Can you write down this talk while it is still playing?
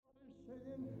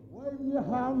in your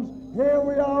hands. Here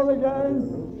we are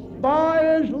again. By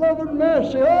His love and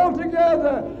mercy, all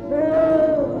together.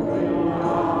 Here we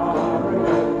are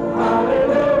again.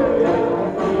 Hallelujah.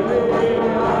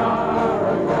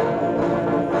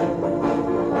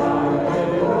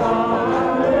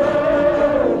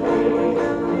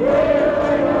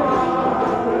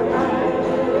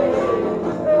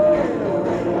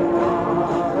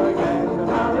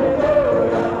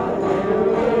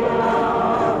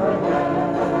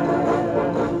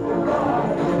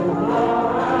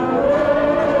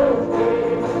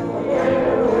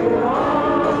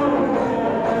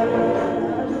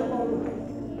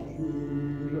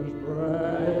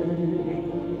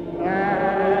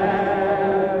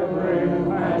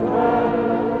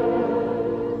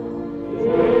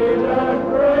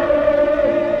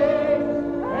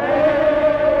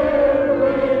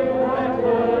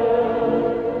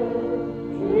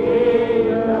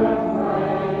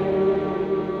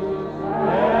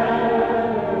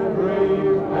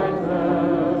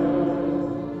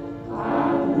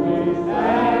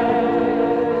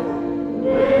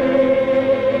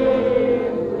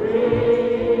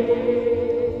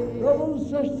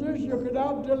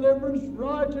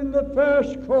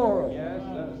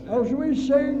 As we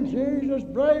sing, Jesus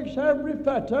breaks every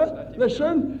fetter,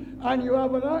 listen, and you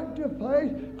have an act of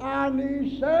faith, and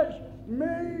He sets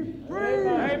me free.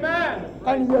 Amen.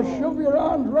 And you shove your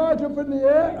hand right up in the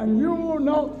air, and you will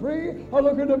not free, are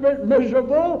looking a bit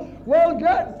miserable. Well,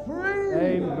 get free.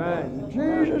 Amen.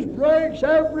 Jesus breaks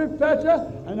every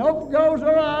fetter, and up goes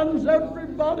our hands.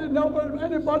 Everybody,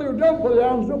 anybody who don't put their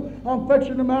hands up, I'm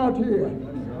fetching them out here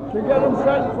to get them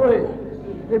set free.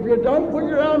 If you don't put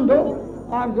your hand up,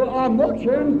 I'm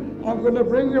watching. I'm going to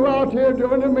bring you out here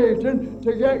doing a meeting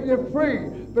to get you free,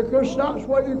 because that's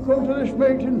what you come to this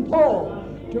meeting for,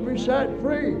 to be set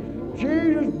free.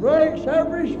 Jesus breaks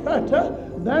every fetter,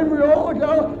 then we all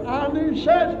go, and He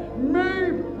sets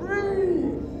me free.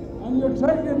 And you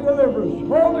take your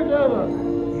deliverance all together.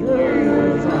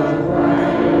 Jesus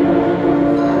breaks.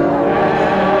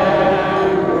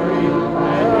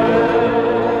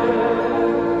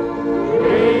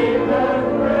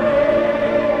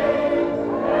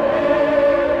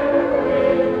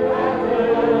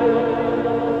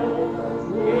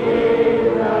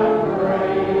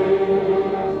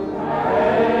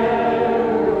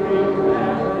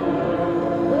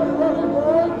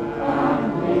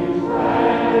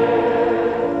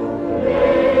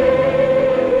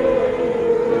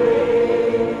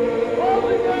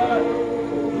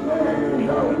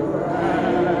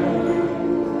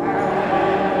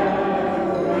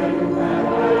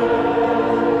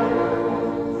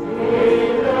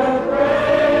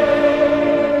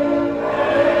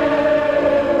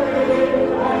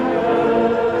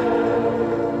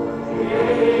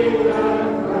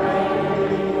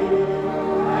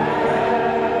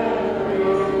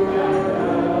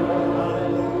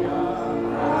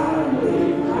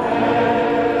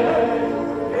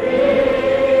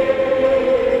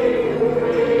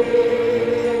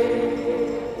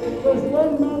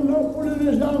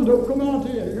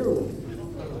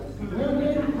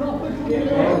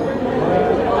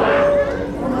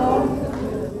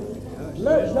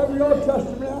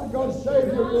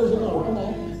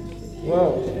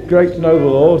 Great to know the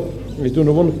Lord. He's done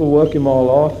a wonderful work in my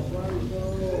life.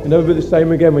 You'll never be the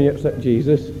same again when you accept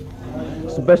Jesus.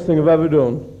 It's the best thing I've ever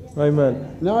done.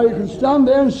 Amen. Now you can stand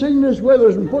there and sing this with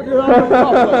us and put your hands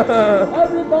up properly.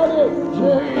 Everybody,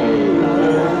 Jesus.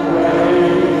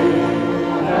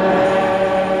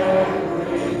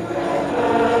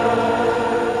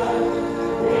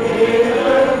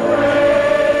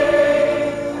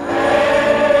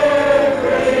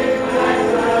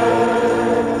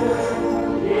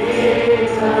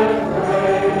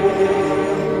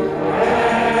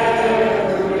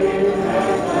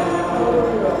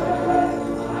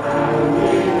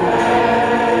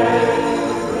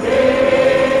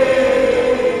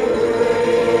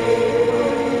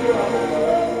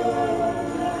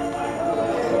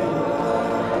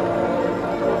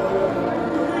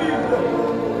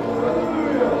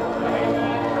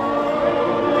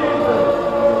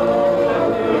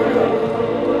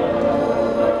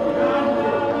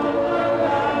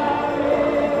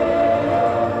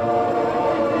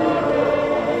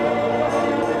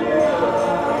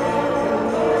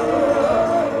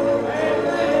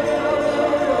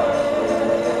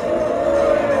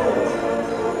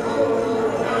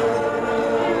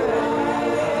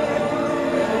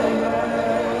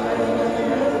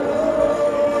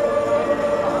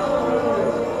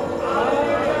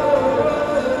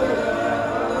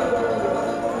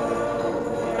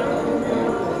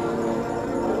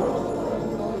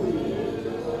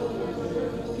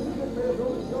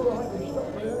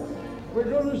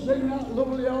 going to sing that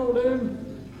lovely old hymn.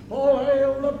 All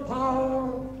hail the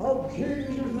power of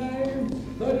Jesus' name,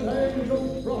 that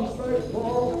angels prostrate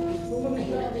fall. Somebody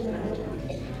shout it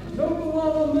out. Number one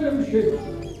on the hymn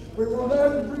sheet. We want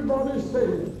everybody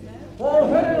singing. All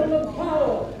hail the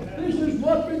power. This is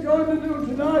what we're going to do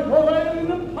tonight. All hail in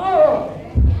the power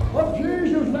of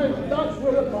Jesus' name. That's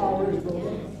where the power is,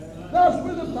 brother. That's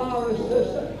where the power is,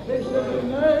 sister. It's in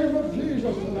the name of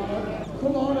Jesus tonight.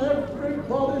 Come on,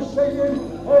 everybody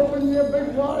singing. Open your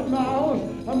big wide mouths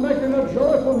and making a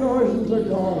joyful noise unto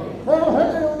God. Oh,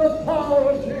 hail the power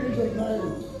of Jesus'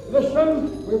 name.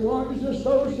 Listen, we want you to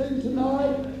so sing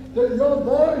tonight that your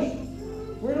voice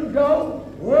will go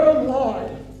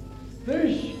worldwide.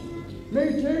 This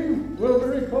meeting will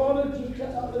be recorded to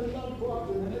check out this last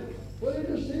quarter minute. Will you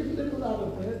just see if they will have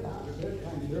a minute? That's it,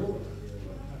 thank you.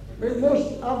 We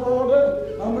must have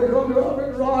order, and we're going to have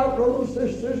it right, brothers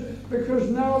and sisters, because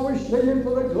now we're singing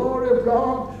for the glory of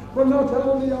God. But not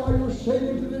only are you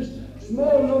singing to this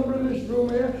small number in this room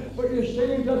here, but you're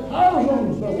singing to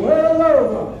thousands the world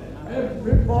over.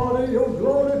 Everybody, you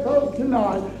glory folk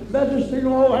tonight, let us sing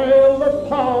all hail the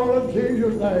power of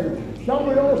Jesus' name. Shall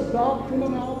we all stop? Come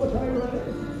on, Albert, are you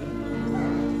ready?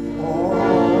 All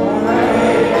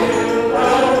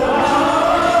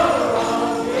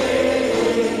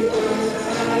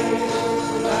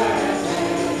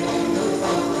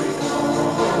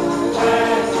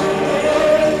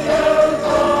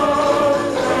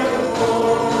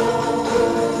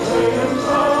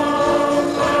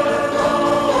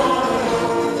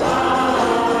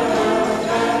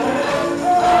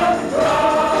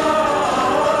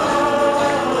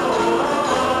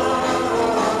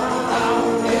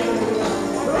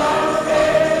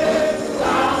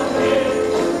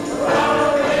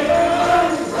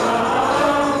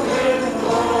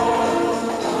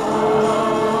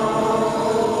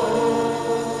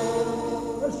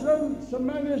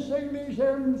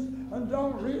and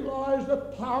don't realize the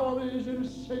power that is in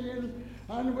singing,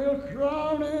 and we'll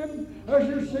crown him as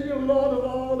you sing Lord of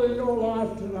all in your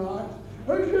life tonight.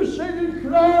 As you sing,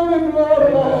 crown him Lord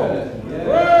of all.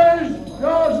 Praise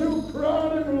God, you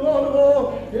crown him Lord of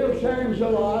all. He'll change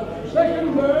your life.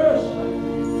 Second verse.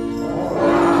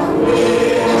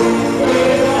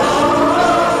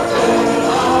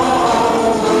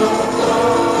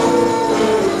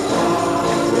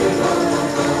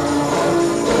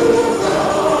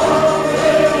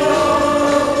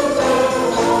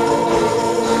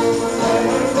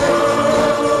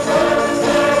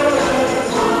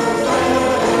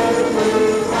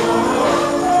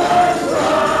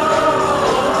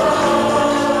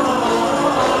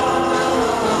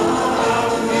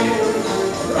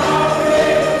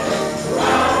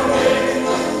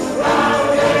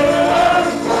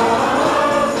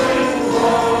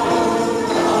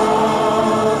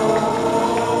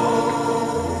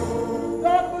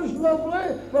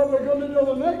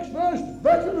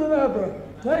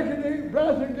 Take a deep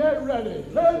breath and get ready.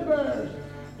 Third verse.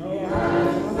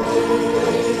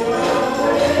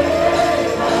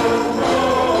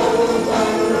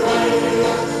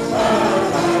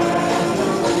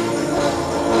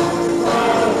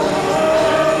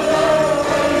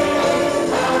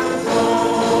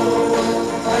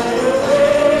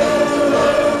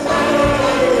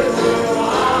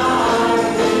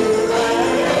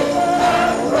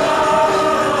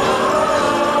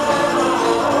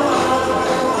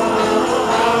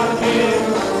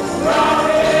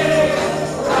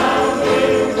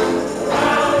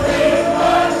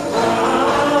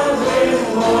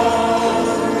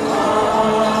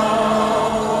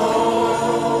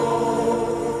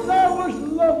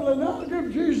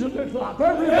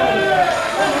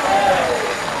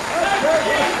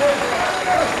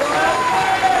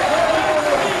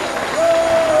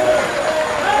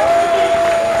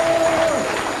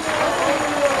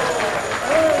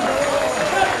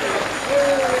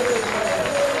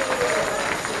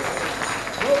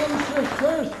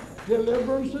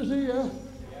 Deliverance is here.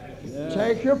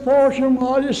 Take your portion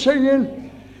while you're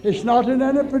singing. It's not in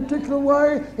any particular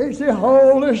way. It's the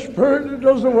Holy Spirit that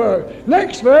does the work.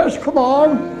 Next verse, come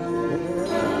on.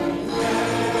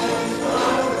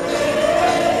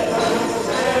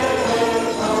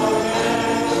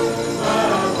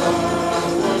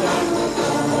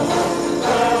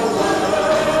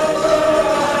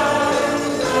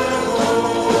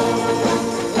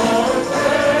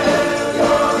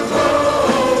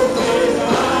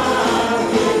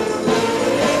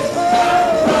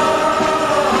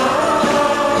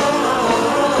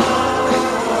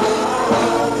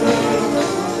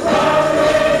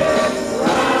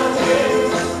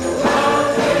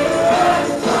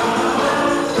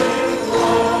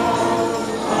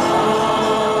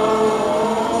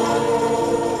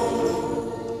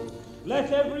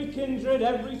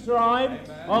 inscribed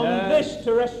on this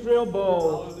terrestrial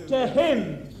ball. To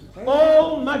him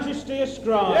all majesty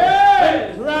ascribed,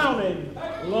 and crown him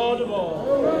Lord of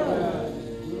all.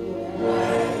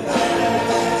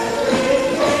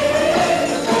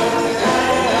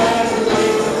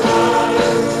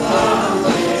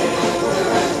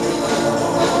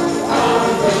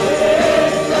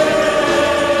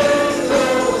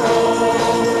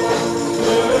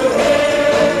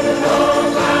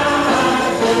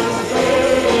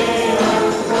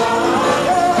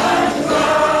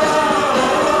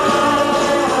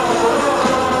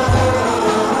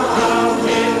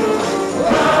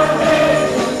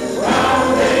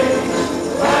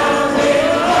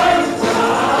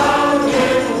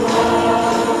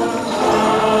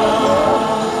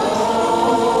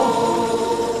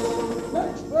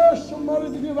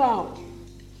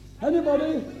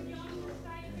 Anybody?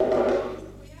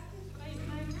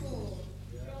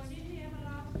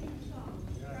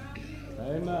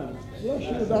 Amen. Bless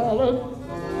you, darling.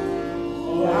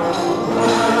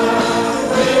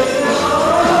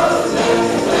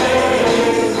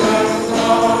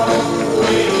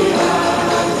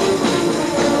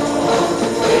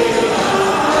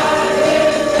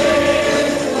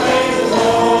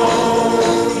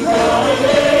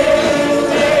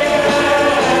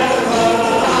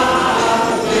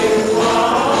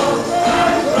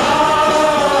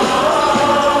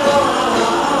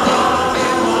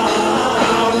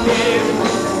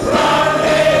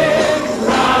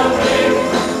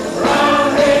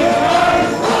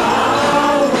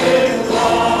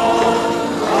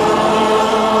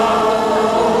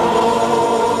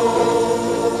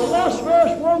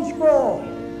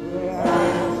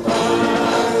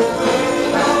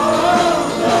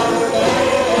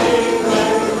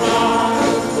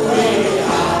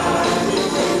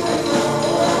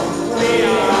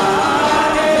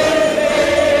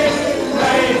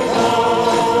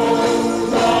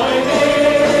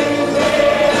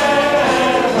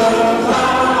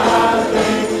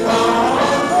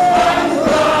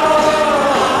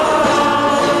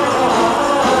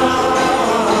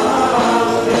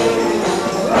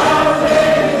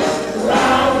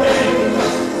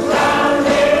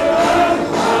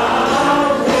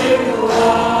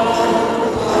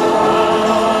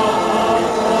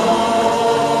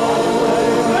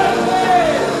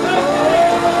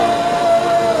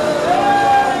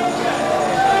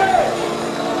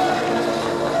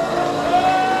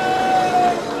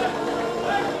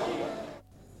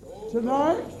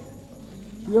 Tonight,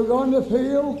 you're going to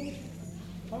feel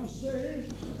and see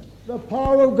the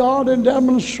power of God in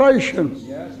demonstration.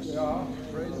 Yes, we are.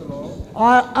 Praise the Lord.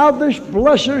 I have this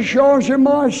blessed assurance in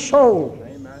my soul.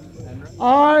 Amen.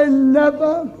 I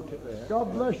never,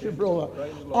 God bless you, brother,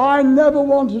 I never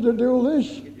wanted to do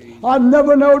this. I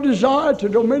never no desire to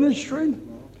do ministry.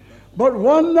 But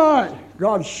one night,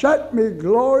 God set me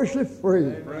gloriously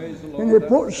free. And He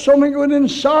put something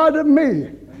inside of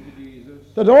me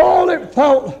that all it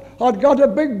felt, I'd got a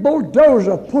big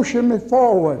bulldozer pushing me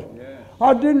forward.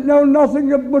 I didn't know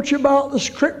nothing much about the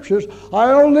scriptures.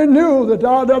 I only knew that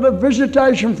I'd had a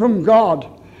visitation from God.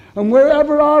 And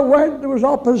wherever I went, there was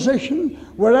opposition.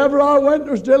 Wherever I went,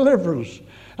 there was deliverance.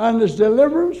 And there's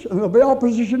deliverance, and there'll be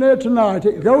opposition here tonight.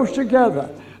 It goes together.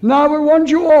 Now we want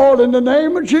you all, in the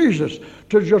name of Jesus,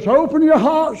 to just open your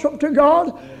hearts up to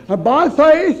God, and by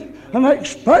faith, and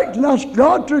expect and ask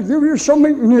God to give you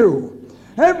something new.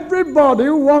 Everybody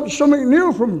who wants something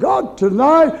new from God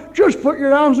tonight, just put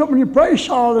your hands up and you pray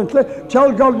silently.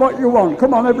 Tell God what you want.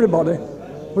 Come on, everybody.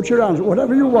 Put your hands up.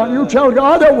 Whatever you want, you tell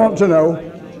God. I don't want to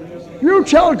know. You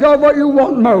tell God what you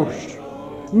want most.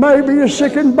 Maybe you're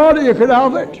sick in body, you can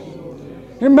have it.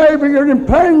 And maybe you're in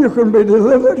pain, you can be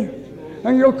delivered.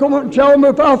 And you'll come and tell me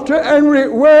after, Henry,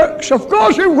 it works. Of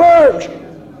course it works.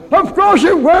 Of course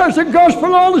it works. The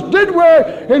gospel always did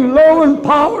work in love and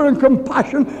power and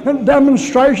compassion and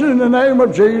demonstration in the name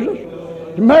of Jesus.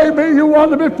 Maybe you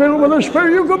want to be filled with the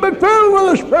Spirit. You can be filled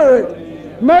with the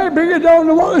Spirit. Maybe you don't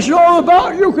know what it's all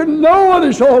about. You can know what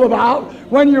it's all about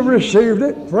when you've received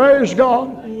it. Praise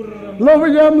God.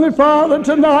 Loving Heavenly Father,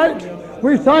 tonight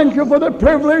we thank you for the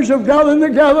privilege of gathering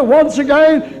together once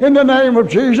again in the name of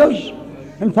Jesus.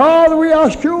 And Father, we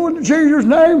ask you in Jesus'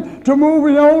 name to move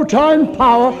in old-time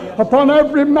power upon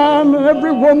every man and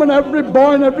every woman, every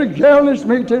boy and every girl in this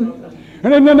meeting.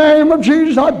 And in the name of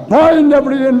Jesus, I bind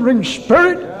every hindering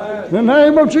spirit. In the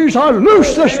name of Jesus, I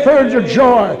loose the spirit of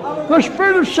joy, the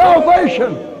spirit of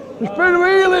salvation, the spirit of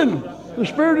healing, the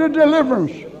spirit of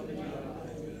deliverance.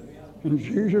 In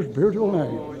Jesus' beautiful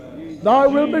name. Thy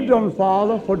will be done,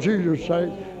 Father, for Jesus'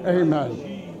 sake. Amen.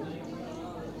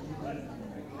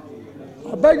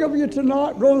 I beg of you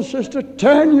tonight, brother and sister,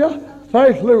 turn your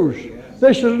Faith Loose.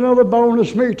 This is another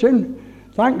bonus meeting.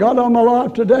 Thank God I'm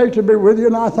alive today to be with you,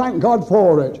 and I thank God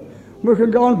for it. We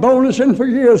can go on bonusing for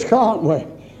years, can't we?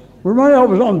 We may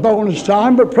always on bonus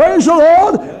time, but praise the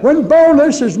Lord, when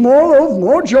bonus is more love,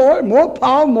 more joy, more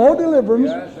power, more deliverance.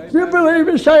 Yes, if you believe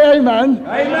it, say amen.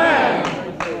 Amen.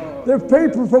 There are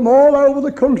people from all over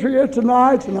the country here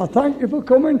tonight, and I thank you for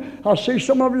coming. I see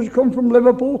some of you come from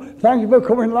Liverpool. Thank you for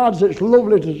coming, lads. It's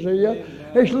lovely to see you.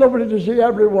 It's lovely to see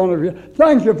every one of you.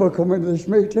 Thank you for coming to this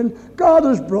meeting. God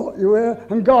has brought you here,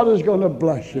 and God is going to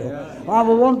bless you. I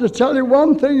want to tell you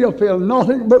one thing. You'll feel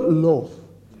nothing but love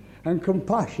and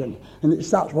compassion, and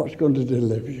that's what's going to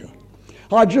deliver you.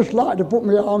 I'd just like to put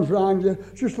my arms around you,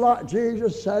 just like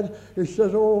Jesus said. He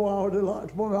says, oh, I would like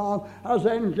to put my arms as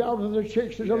then gathered the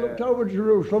chicks as I looked over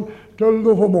Jerusalem to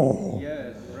love them all.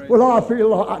 Yes, well, I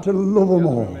feel like that, to love them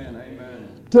all. Amen.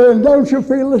 Don't you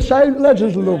feel the same? Let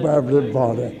us love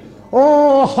everybody.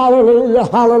 Oh, hallelujah,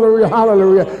 hallelujah,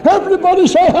 hallelujah. Everybody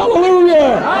say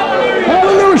hallelujah. Hallelujah.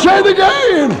 Hallelujah. Say it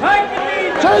again.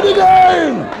 Say it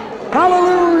again.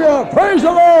 Hallelujah. Praise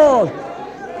the Lord.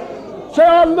 Say,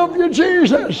 I love you,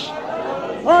 Jesus.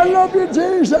 I love you,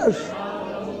 Jesus.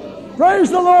 Praise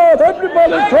the Lord.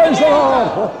 Everybody praise the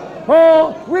Lord.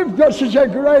 Oh, we've got such a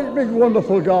great, big,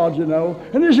 wonderful God, you know.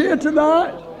 And he's here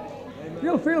tonight.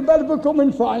 You'll feel better for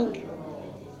coming, Frank.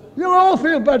 You'll all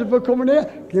feel better for coming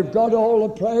here. Give God all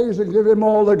the praise and give him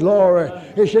all the glory.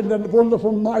 It's in the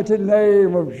wonderful, mighty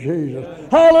name of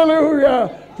Jesus.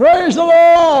 Hallelujah. Praise the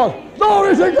Lord.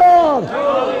 Glory to God.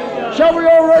 Hallelujah. Shall we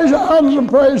all raise our hands and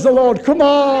praise the Lord? Come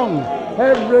on,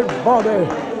 everybody.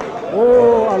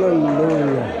 Oh,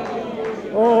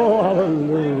 hallelujah. Oh,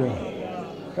 hallelujah.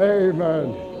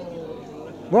 Amen.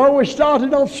 Well, we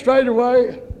started off straight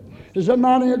away. There's a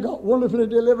man who got wonderfully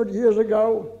delivered years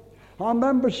ago. I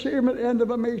remember seeing him at the end of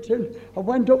a meeting. I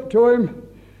went up to him,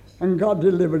 and God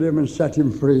delivered him and set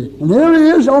him free. And here he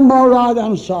is on my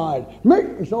right-hand side.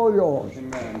 Mick, it's all yours.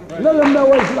 Amen. Let him know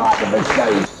what it's like to be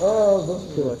saved. Oh, that's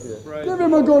good. Give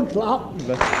him a good clap.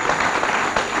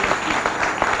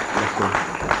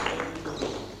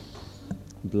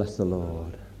 Bless the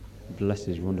Lord. Bless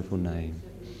his wonderful name.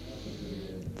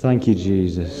 Thank you,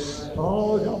 Jesus.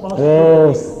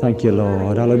 Oh, thank you,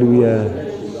 Lord.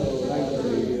 Hallelujah.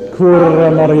 Kurra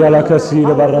Maria la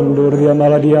Casida Baranduria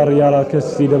Maladiaria la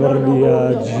Casida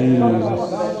Bardia,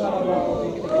 Jesus.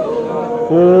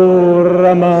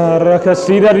 Kurra Mara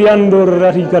Casida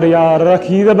Riandura Ricariara,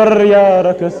 Kida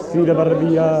Barriara Casida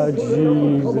Bardia,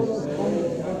 Jesus.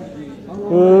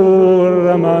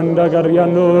 Kurra Manda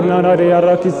Gariano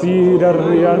Nanarea Casida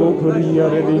Riano Curia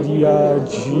Redia,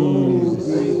 Jesus.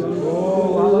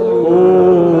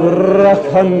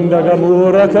 Rakanda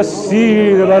Gamura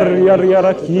Kasida Barriaria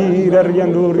Rakida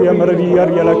Rianduria Maria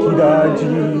Lakida,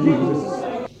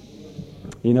 Jesus.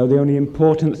 You know, the only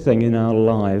important thing in our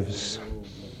lives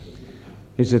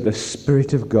is that the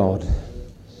Spirit of God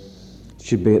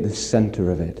should be at the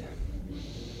center of it.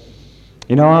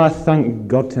 You know, I thank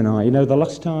God tonight. You know, the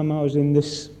last time I was in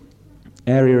this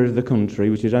area of the country,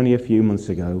 which is only a few months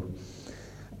ago,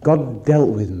 God dealt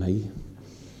with me.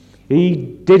 He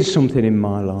did something in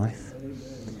my life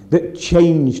that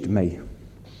changed me.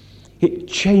 It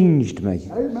changed me.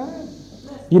 Amen.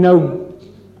 You know,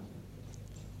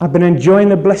 I've been enjoying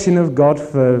the blessing of God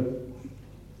for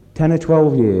 10 or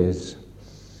 12 years.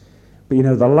 But you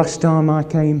know, the last time I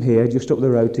came here, just up the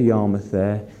road to Yarmouth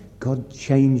there, God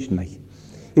changed me.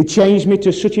 He changed me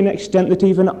to such an extent that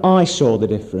even I saw the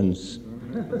difference.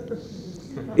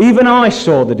 Even I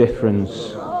saw the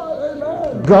difference.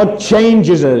 God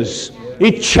changes us.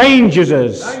 He changes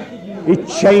us. He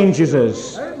changes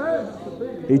us.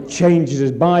 He changes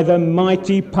us. By the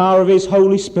mighty power of his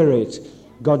Holy Spirit,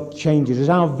 God changes us.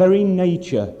 Our very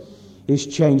nature is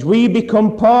changed. We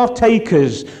become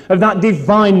partakers of that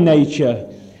divine nature.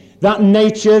 That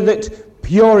nature that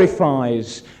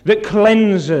purifies, that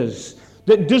cleanses,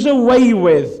 that does away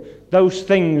with those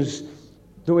things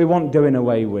that we want doing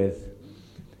away with.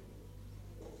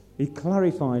 He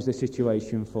clarifies the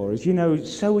situation for us. You know,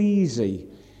 it's so easy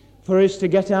for us to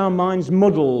get our minds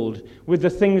muddled with the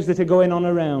things that are going on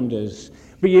around us.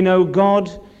 But you know,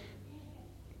 God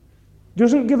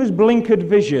doesn't give us blinkered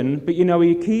vision, but you know,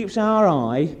 he keeps our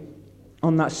eye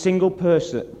on that single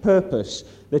purpose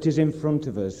that is in front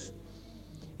of us.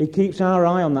 He keeps our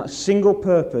eye on that single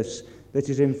purpose that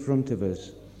is in front of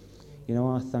us. You know,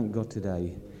 I thank God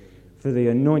today for the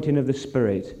anointing of the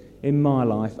Spirit in my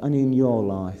life and in your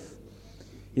life.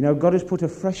 You know, God has put a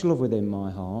fresh love within my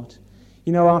heart.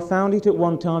 You know, I found it at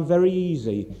one time very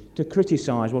easy to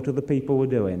criticise what other people were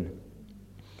doing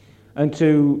and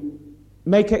to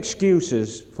make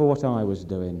excuses for what I was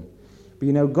doing. But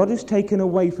you know, God has taken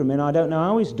away from me, and I don't know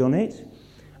how he's done it,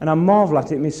 and I marvel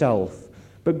at it myself.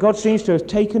 But God seems to have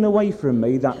taken away from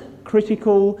me that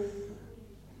critical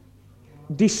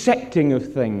dissecting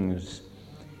of things.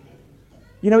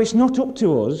 You know, it's not up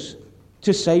to us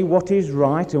to say what is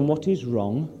right and what is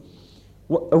wrong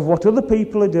of what other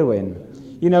people are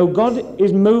doing. You know, God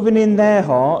is moving in their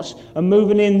hearts and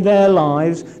moving in their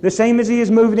lives, the same as he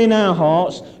is moving in our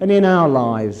hearts and in our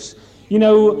lives. You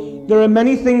know, there are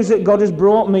many things that God has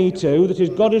brought me to, that is,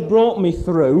 God has brought me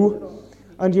through,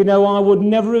 and you know, I would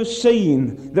never have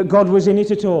seen that God was in it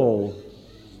at all.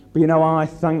 But you know, I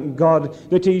thank God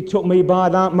that he took me by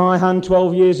my hand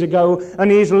 12 years ago, and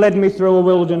he's led me through a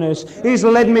wilderness. He's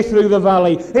led me through the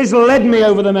valley. He's led me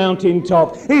over the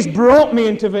mountaintop. He's brought me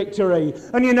into victory.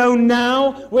 And you know,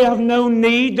 now we have no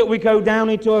need that we go down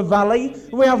into a valley.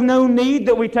 We have no need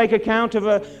that we take account of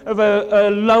a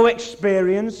low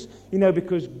experience. You know,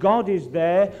 because God is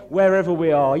there wherever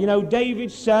we are. You know, David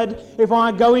said, if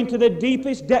I go into the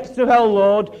deepest depths of hell,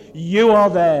 Lord, you are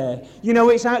there. You know,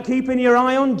 it's out keeping your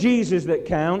eye on Jesus that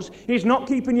counts. It's not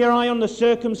keeping your eye on the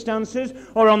circumstances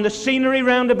or on the scenery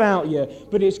round about you,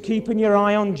 but it's keeping your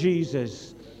eye on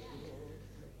Jesus.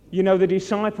 You know, the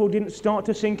disciple didn't start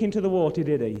to sink into the water,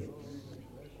 did he?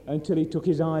 Until he took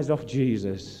his eyes off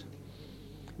Jesus.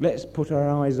 Let's put our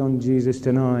eyes on Jesus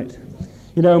tonight.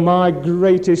 You know, my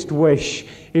greatest wish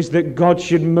is that God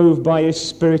should move by his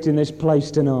Spirit in this place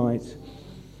tonight.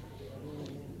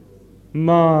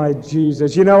 My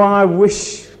Jesus. You know, I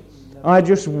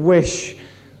just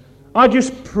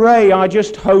pray, I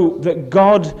just hope that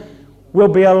God will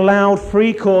be allowed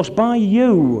free course by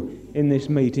you in this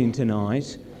meeting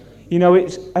tonight. You know,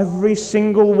 it's every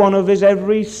single one of us,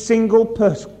 every single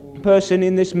person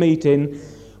in this meeting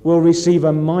will receive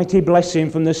a mighty blessing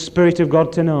from the Spirit of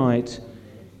God tonight.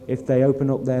 If they open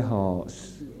up their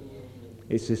hearts.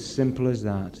 It's as simple as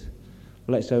that.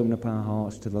 Let's open up our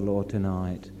hearts to the Lord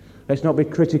tonight. Let's not be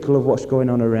critical of what's going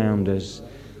on around us.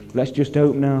 Let's just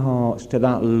open our hearts to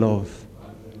that love,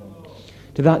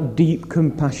 to that deep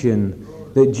compassion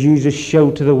that Jesus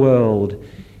showed to the world.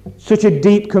 Such a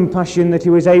deep compassion that he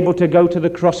was able to go to the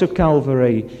cross of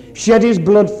Calvary, shed his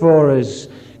blood for us,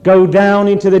 go down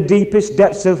into the deepest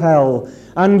depths of hell,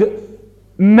 and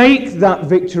make that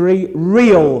victory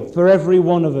real for every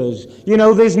one of us. You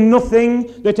know, there's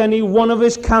nothing that any one of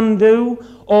us can do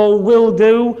or will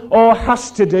do or has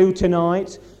to do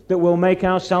tonight that will make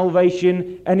our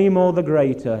salvation any more the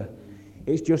greater.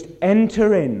 It's just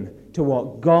enter in to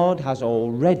what God has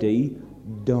already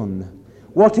done.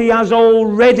 What he has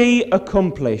already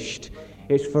accomplished.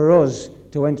 It's for us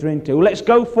to enter into. Let's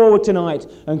go forward tonight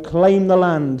and claim the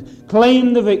land,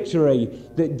 claim the victory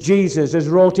that Jesus has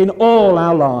wrought in all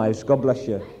our lives. God bless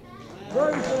you.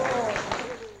 Praise the Lord.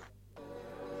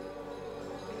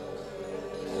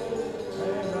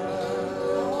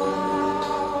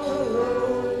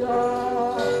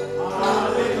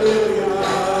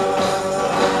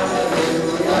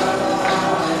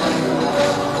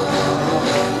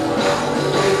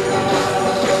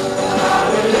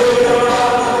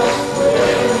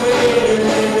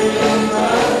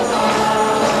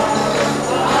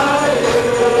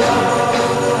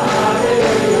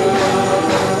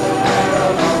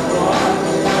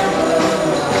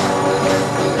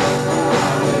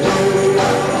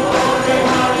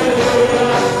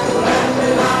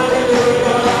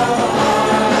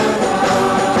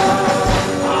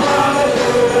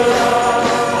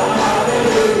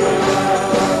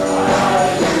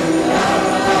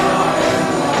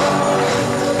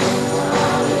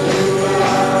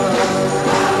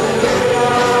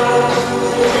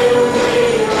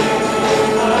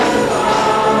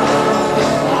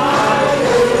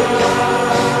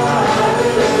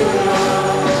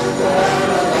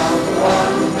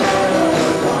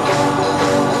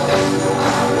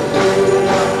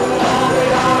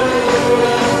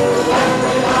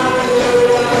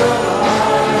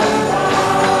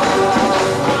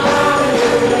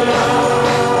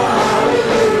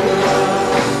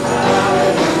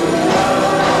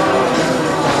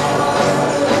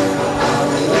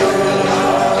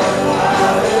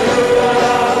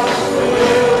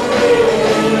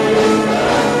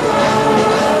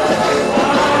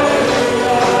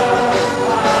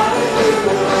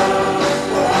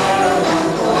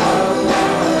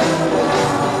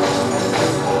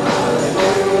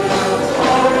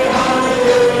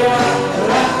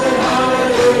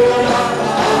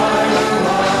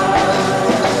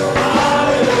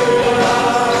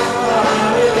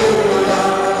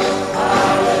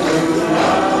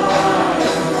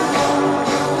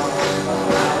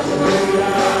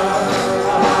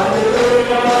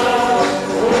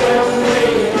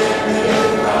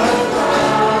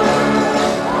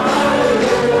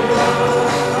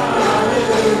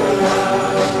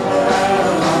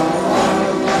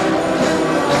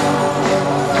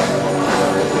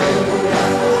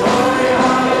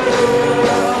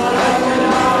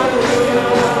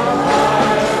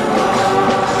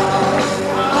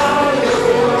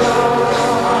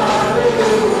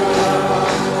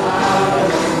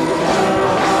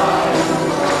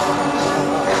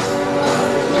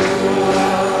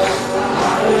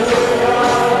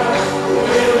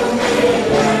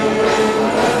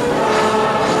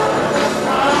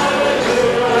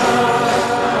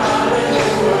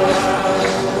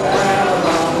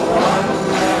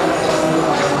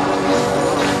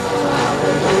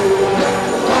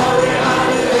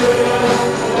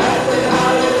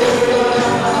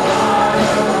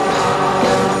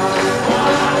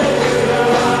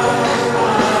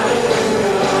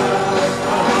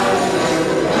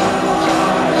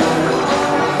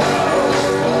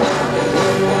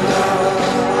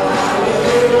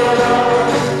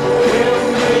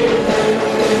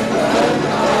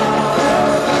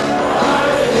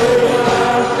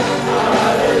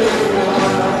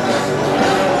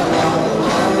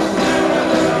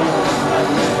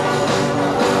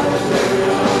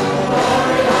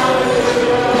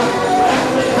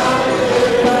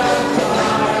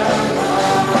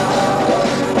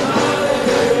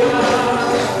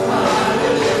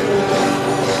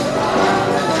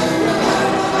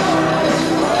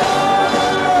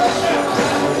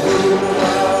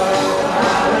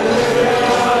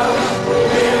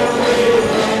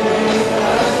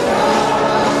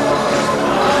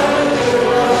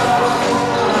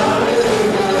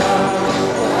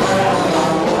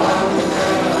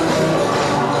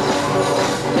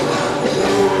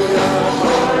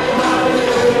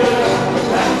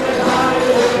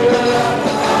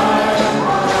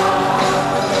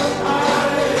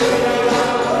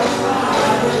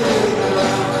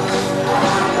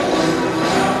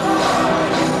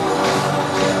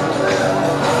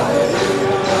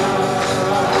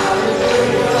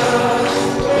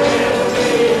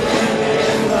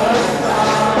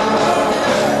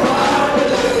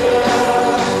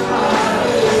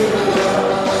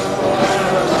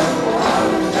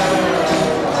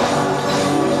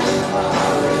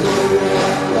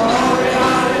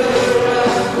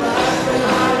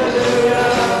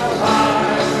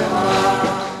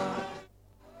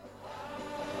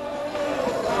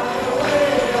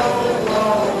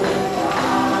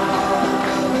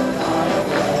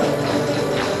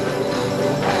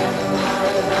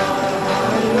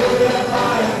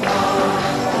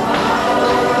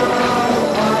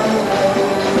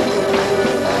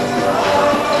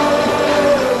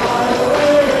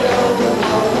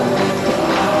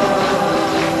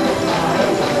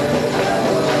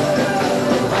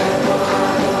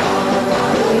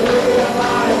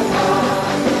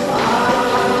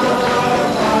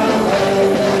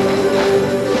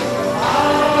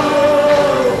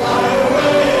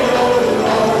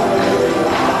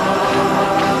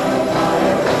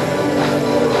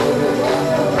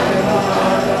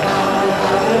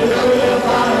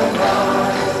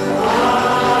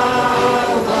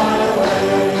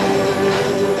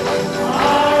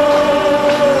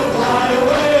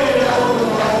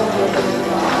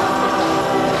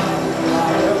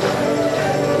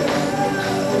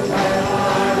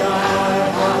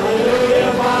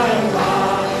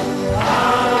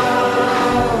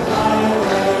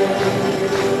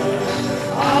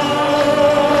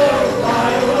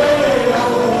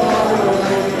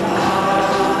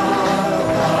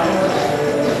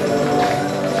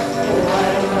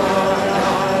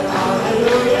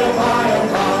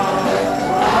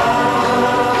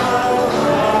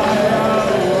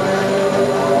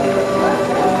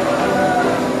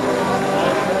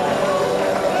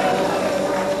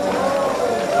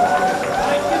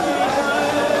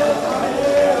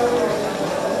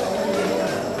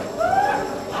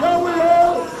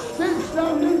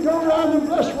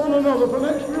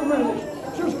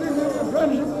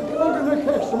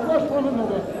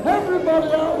 another. Everybody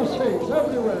out of the seats,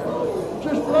 everywhere.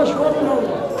 Just bless one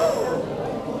another.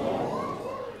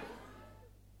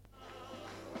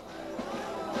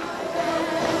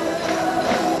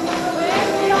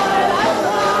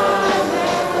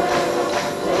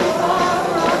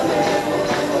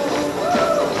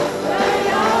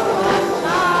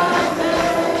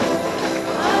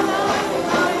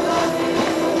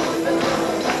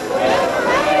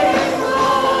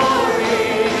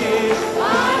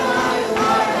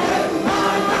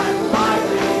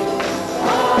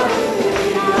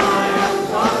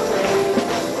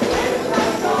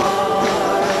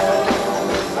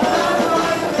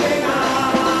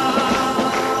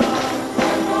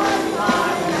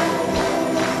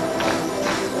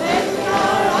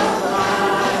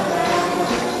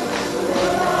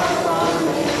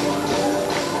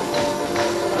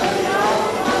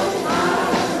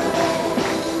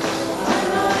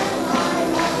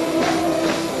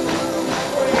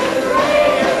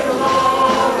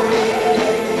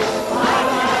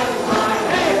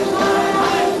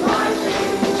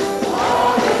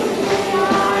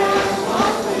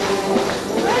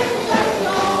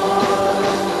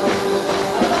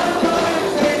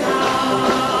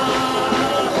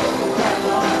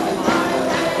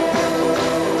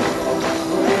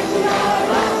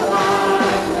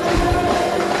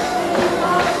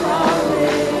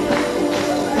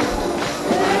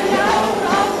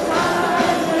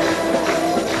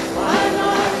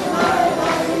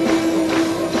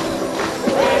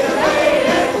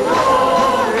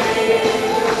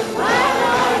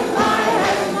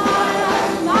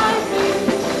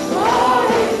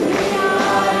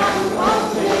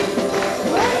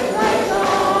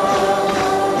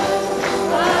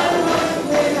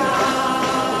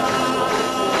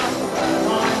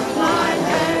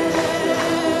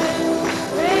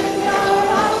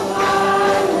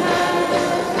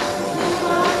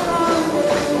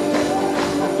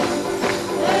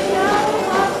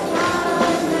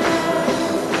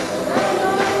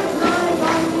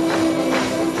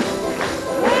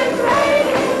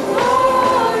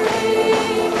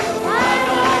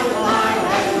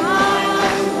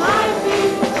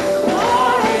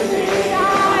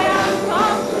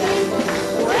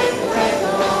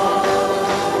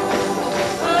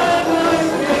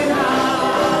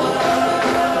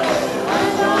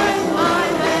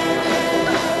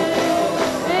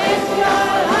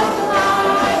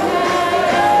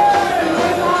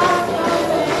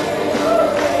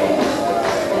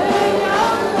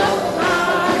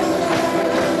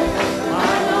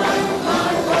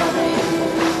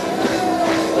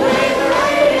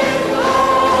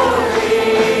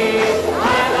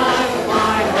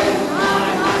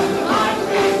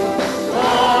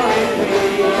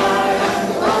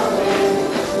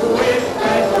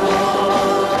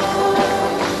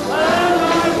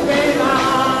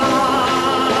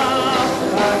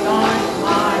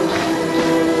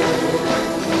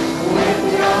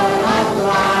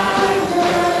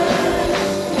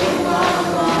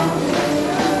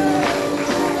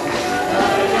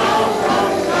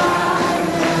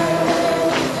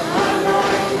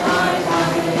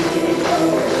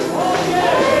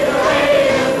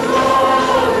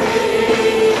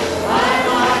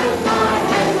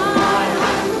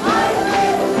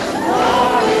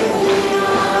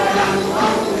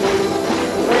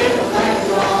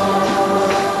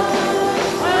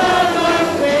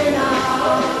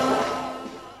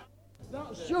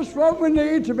 We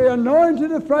need to be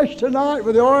anointed afresh tonight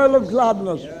with the oil of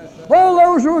gladness. All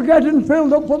those who are getting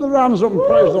filled up for the ransom,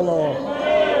 praise the Lord.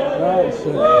 That's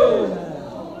it.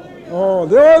 Oh,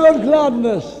 the oil of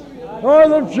gladness,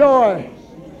 oil of joy.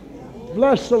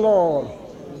 Bless the Lord.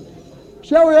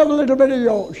 Shall we have a little bit of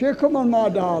Yorkshire? Come on, my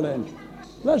darling.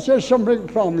 Let's hear something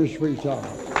from you, sweetheart.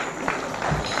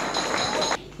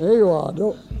 Here you are,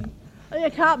 look. You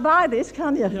can't buy this,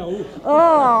 can you? No.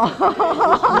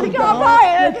 Oh, you can't buy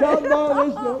it. You can't buy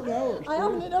this, no. I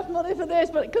haven't enough money for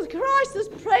this, but because Christ has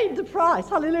paid the price,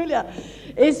 hallelujah,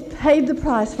 He's paid the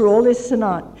price for all this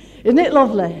tonight. Isn't it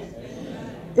lovely?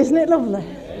 Isn't it lovely?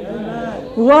 Amen.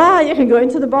 Why, you can go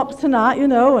into the box tonight, you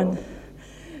know, and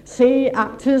see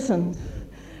actors and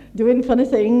doing funny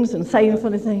things and saying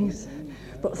funny things.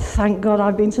 But thank God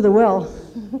I've been to the well.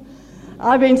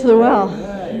 I've been to the well.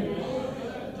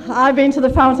 I've been to the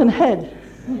fountainhead,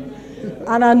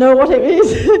 and I know what it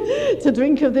is to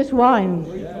drink of this wine.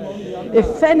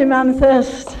 If any man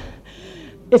thirst,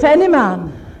 if any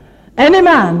man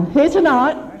here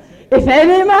tonight, if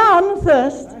any man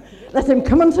thirst, let him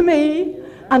come unto me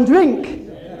and drink,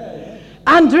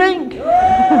 and drink,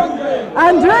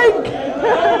 and drink,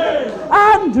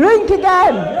 and drink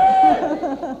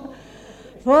again.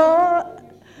 For,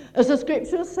 as the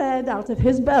scripture said, out of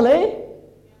his belly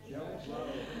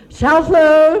shall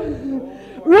flow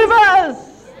rivers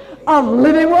of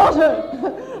living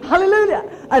water. Hallelujah.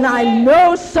 And I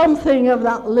know something of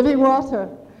that living water.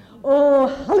 Oh,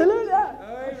 hallelujah.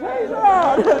 Praise the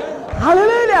Lord.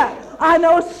 Hallelujah. I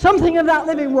know something of that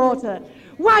living water.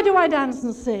 Why do I dance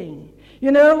and sing?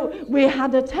 You know, we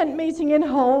had a tent meeting in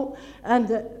Hull,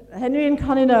 and Henry and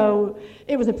Connie know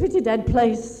it was a pretty dead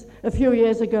place a few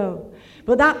years ago.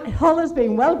 But that Hull has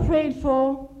been well prayed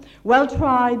for, well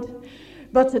tried.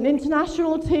 But an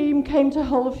international team came to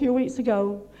Hull a few weeks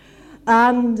ago,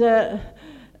 and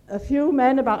a few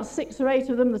men, about 6 or 8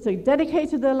 of them, that have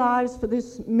dedicated their lives for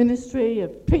this ministry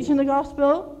of preaching the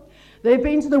gospel. They've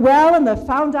been to the well and they've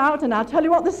found out, and I'll tell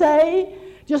you what they say,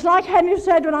 just like Henry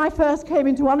said when I first came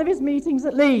into one of his meetings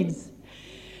at Leeds.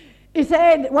 He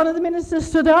said, one of the ministers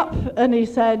stood up and he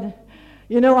said,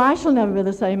 you know, I shall never be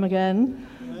the same again.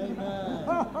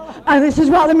 Amen. And this is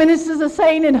what the ministers are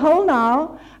saying in Hull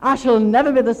now, I shall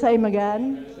never be the same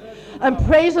again. And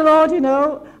praise the Lord, you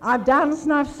know, I've danced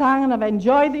and I've sang and I've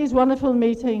enjoyed these wonderful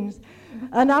meetings.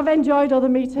 And I've enjoyed other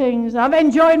meetings. I've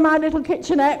enjoyed my little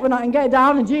kitchenette when I can get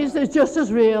down and Jesus is just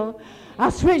as real. I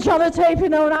switch on the tape, you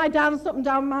know, and I dance up and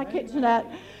down my kitchenette.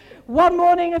 One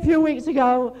morning a few weeks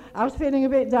ago, I was feeling a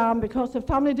bit down because of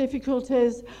family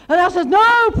difficulties. And I said,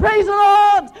 no, praise the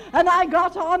Lord. And I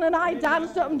got on and I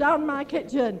danced up and down my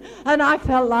kitchen. And I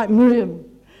felt like Miriam.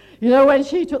 You know, when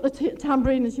she took the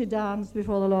tambourine and she danced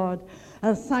before the Lord.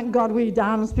 And thank God we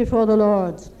danced before the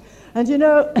Lord. And you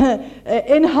know,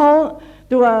 in Hull,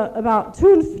 there were about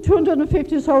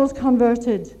 250 souls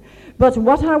converted. But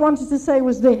what I wanted to say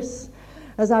was this.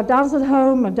 As I danced at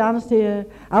home and danced here,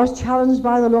 I was challenged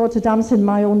by the Lord to dance in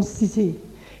my own city,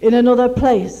 in another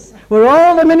place, where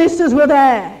all the ministers were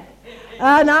there.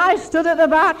 And I stood at the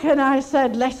back and I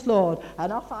said, "Yes, Lord."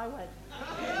 And off I went.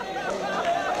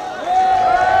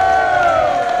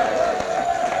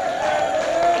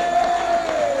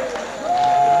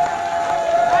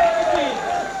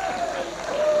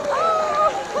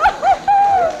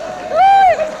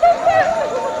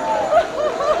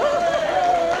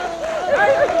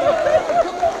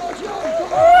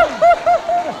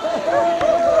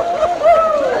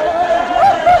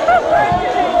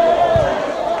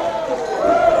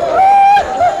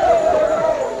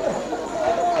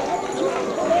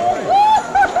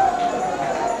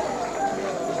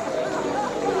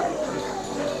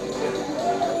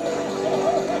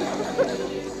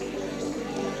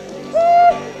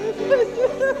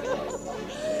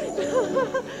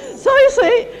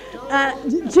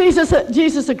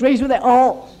 Jesus agrees with it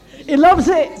all. He loves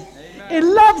it. Amen. He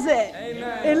loves it.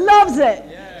 Amen. He loves it.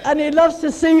 Yes. And he loves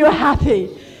to see you happy.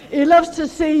 He loves to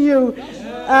see you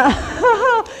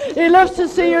he loves to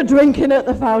see you drinking at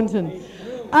the fountain.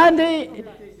 And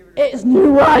it's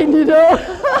new wine, you know.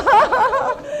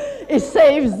 He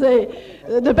saves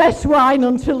the best wine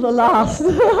until the last.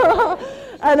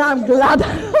 And I'm glad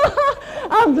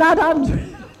I'm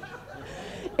drinking.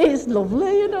 It's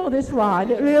lovely, you know, this wine.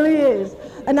 It really is.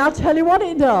 And I'll tell you what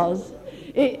it does.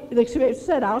 The scripture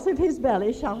said, out of his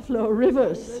belly shall flow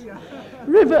rivers.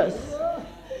 Rivers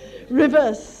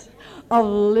of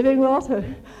living water.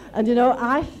 And you know,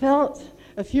 I felt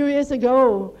a few years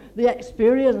ago the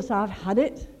experience. I've had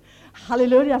it.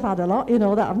 Hallelujah, I've had a lot, you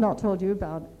know, that I've not told you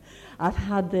about. I've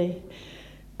had the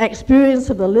experience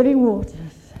of the living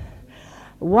waters.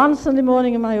 One Sunday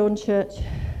morning in my own church,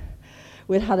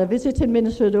 we'd had a visiting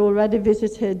minister who had already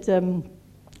visited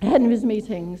Henry's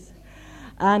meetings,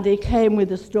 and he came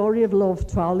with a story of love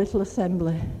to our little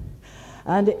assembly,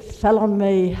 and it fell on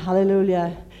me.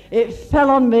 Hallelujah, it fell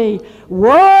on me.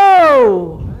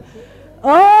 Whoa!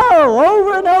 Oh,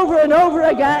 over and over and over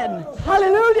again.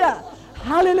 Hallelujah,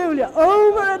 hallelujah,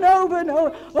 over and over and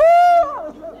over.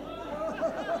 Oh!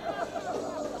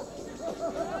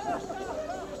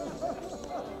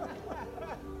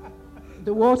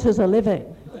 The waters are living.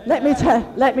 Let me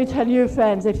tell you,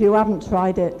 friends, if you haven't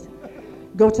tried it,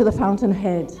 go to the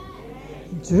fountainhead.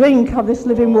 Drink of this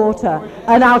living water,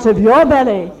 and out of your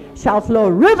belly shall flow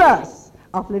rivers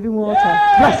of living water.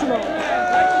 Yeah! Bless the Lord.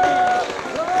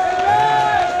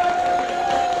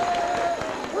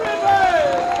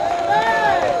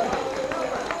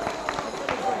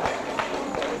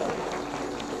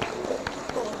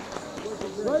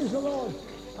 Praise the Lord.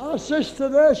 Our sister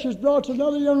there, she's brought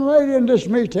another young lady in this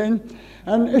meeting.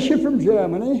 And is she from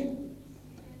Germany?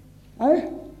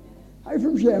 Eh? Are you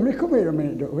from Germany? Come here a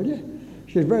minute, will you?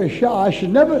 She's very shy. She's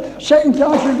never, second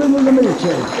time she's been in the meeting.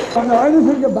 I don't know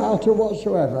anything about her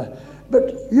whatsoever.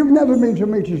 But you've never been to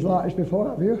meetings like this before,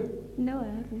 have you? No, I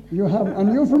haven't. You haven't?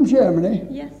 And you're from Germany?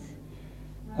 Yes.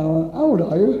 How old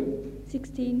are you?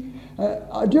 16.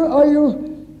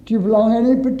 Do you belong to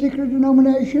any particular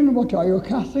denomination? What are you, a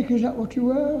Catholic? Is that what you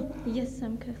were? Yes,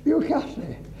 I'm Catholic. You're a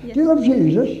Catholic? Yes. Do you love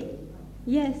Jesus?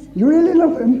 Yes. You really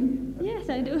love him? Yes,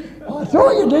 I do. I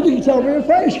thought you did. You can tell me your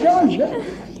face, can't you?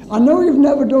 I know you've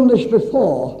never done this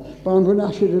before, but I'm going to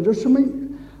ask you to do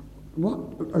something what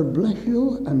will bless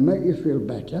you and make you feel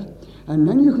better, and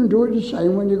then you can do it the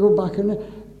same when you go back into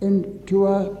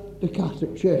the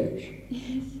Catholic Church.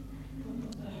 Yes.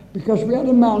 Because we had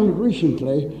a man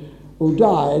recently who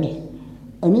died,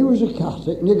 and he was a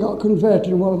Catholic, and he got converted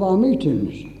in one of our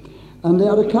meetings. And they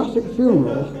had a Catholic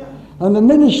funeral, and the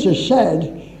minister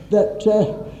said that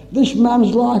this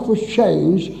man's life was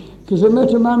changed because they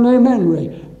met a man named Henry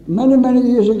many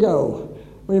years ago.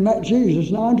 We met Jesus,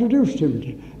 and I introduced him,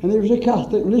 and he was a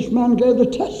Catholic, and this man gave the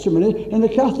testimony in the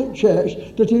Catholic Church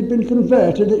that he'd been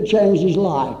converted, it changed his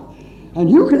life. And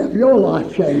you can have your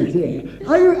life changed here.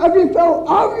 How have you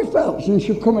felt since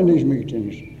you've come in these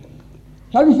meetings?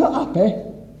 Have you felt happy?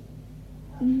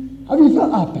 Have you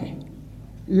felt happy?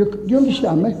 Do you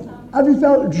understand me? Have you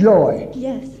felt joy?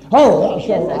 Yes. Oh, that's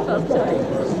all right. Yes, I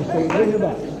felt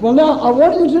joy. Well, now, I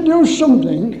want you to do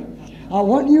something. I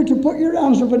want you to put your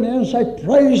hands up in the air and say,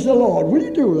 praise the Lord. Will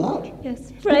you do that?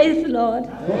 Yes, praise the Lord.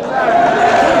 Now,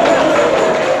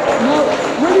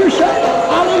 will you say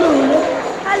hallelujah?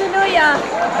 Hallelujah.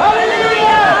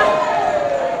 Hallelujah.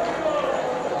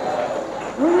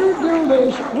 Will you do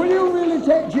this? Will you really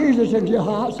take Jesus into your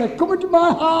heart? Say, come into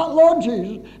my heart, Lord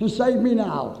Jesus, and save me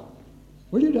now.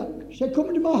 Will you do that? Say, come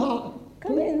into my heart.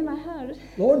 Come in my heart.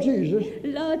 Lord Jesus.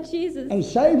 Lord Jesus. And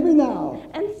save me now.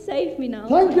 And save me now.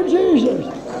 Thank you, Jesus.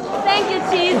 Thank you,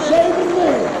 For Jesus. saving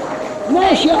me.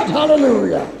 Now shout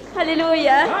hallelujah.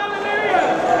 Hallelujah.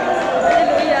 Hallelujah.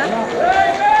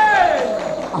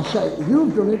 I say,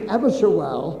 you've done it ever so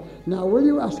well. Now, will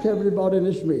you ask everybody in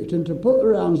this meeting to put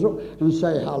their hands up and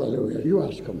say hallelujah? You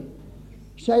ask them.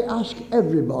 Ask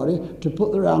everybody to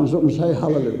put their hands up and say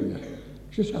hallelujah.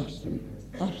 Just ask them.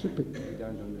 Ask the people.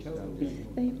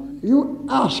 You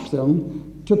ask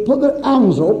them to put their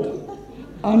hands up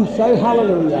and say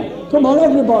hallelujah. Come on,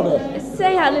 everybody.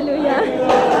 Say hallelujah.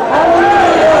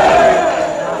 Hallelujah.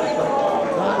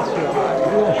 That's it.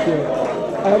 Bless you.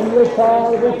 Heavenly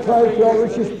Father, we pray for your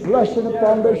richest blessing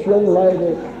upon this young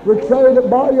lady. We pray that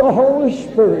by your Holy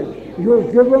Spirit,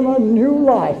 you'll give them a new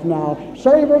life now.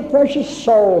 Save her precious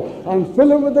soul and fill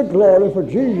her with the glory. For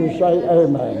Jesus' sake,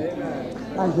 amen.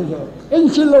 Thank you, Lord.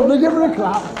 Isn't she lovely? Give her a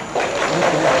clap. Thank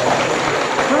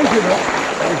you, Lord.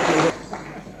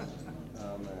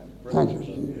 Thank you,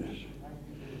 Jesus.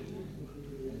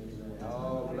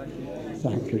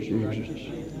 Thank you, Jesus.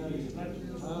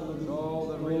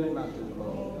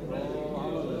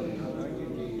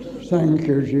 Thank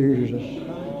you, Jesus.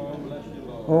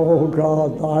 Oh,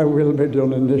 God, thy will be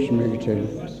done in this meeting.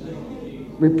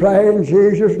 We pray in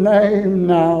Jesus' name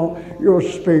now, you'll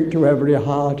speak to every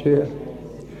heart here.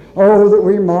 Oh, that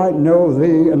we might know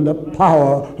thee and the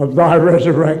power of thy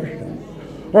resurrection.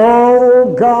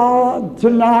 Oh, God,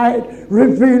 tonight,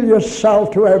 reveal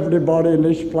yourself to everybody in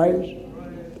this place.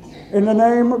 In the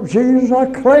name of Jesus, I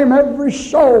claim every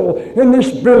soul in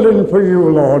this building for you,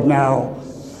 Lord, now.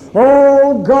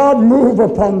 Oh, God, move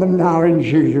upon them now in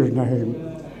Jesus' name.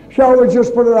 Shall we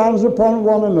just put our hands upon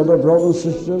one another, brothers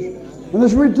and sisters? And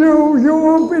as we do, you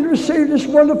will receive this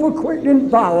wonderful quickening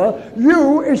power.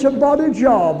 It's a body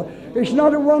job. It's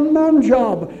not a one-man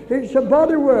job. It's a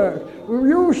body work.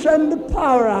 You send the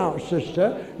power out,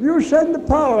 sister. You send the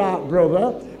power out,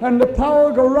 brother. And the power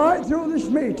will go right through this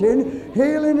meeting,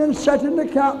 healing and setting the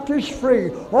captives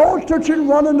free. All touching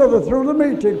one another through the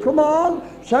meeting. Come on.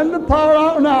 Send the power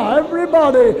out now.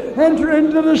 Everybody enter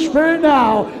into the Spirit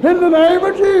now. In the name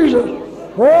of Jesus.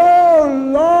 Oh,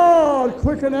 Lord,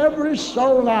 quicken every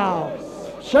soul now.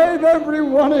 Save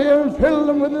everyone here and fill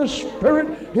them with the Spirit.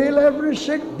 Heal every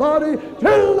sick body.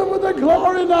 Fill them with the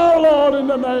glory now, Lord, in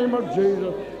the name of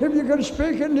Jesus. If you can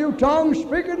speak in new tongues,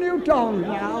 speak in new tongues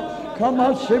now.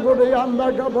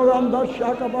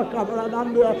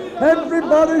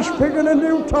 Everybody speaking in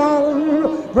new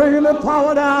tongues, bringing the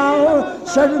power down,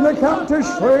 setting the captives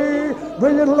free,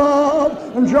 bringing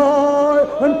love and joy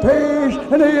and peace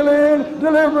and healing,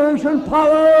 deliverance and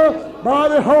power by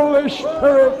the Holy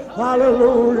Spirit.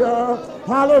 Hallelujah.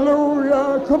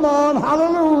 Hallelujah. Come on,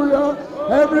 hallelujah.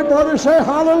 Everybody say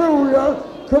hallelujah.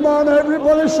 Come on,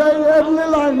 everybody say the heavenly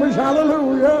language.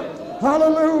 Hallelujah.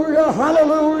 Hallelujah,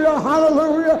 hallelujah,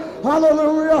 hallelujah,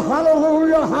 hallelujah,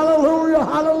 hallelujah, hallelujah,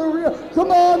 hallelujah.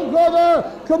 Come on, brother.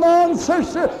 Come on,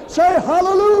 sister. Say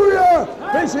hallelujah.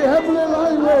 It's the heavenly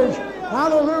language.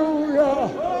 Hallelujah.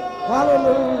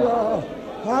 Hallelujah.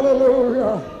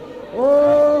 Hallelujah.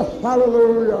 Oh,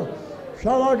 hallelujah.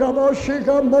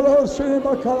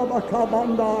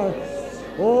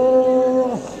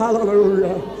 Oh,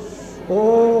 hallelujah.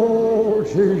 Oh,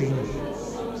 Jesus.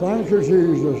 Thank you,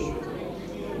 Jesus.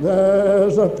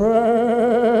 There's a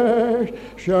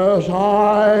precious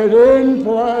hiding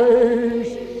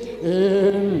place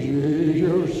in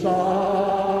Jesus' side.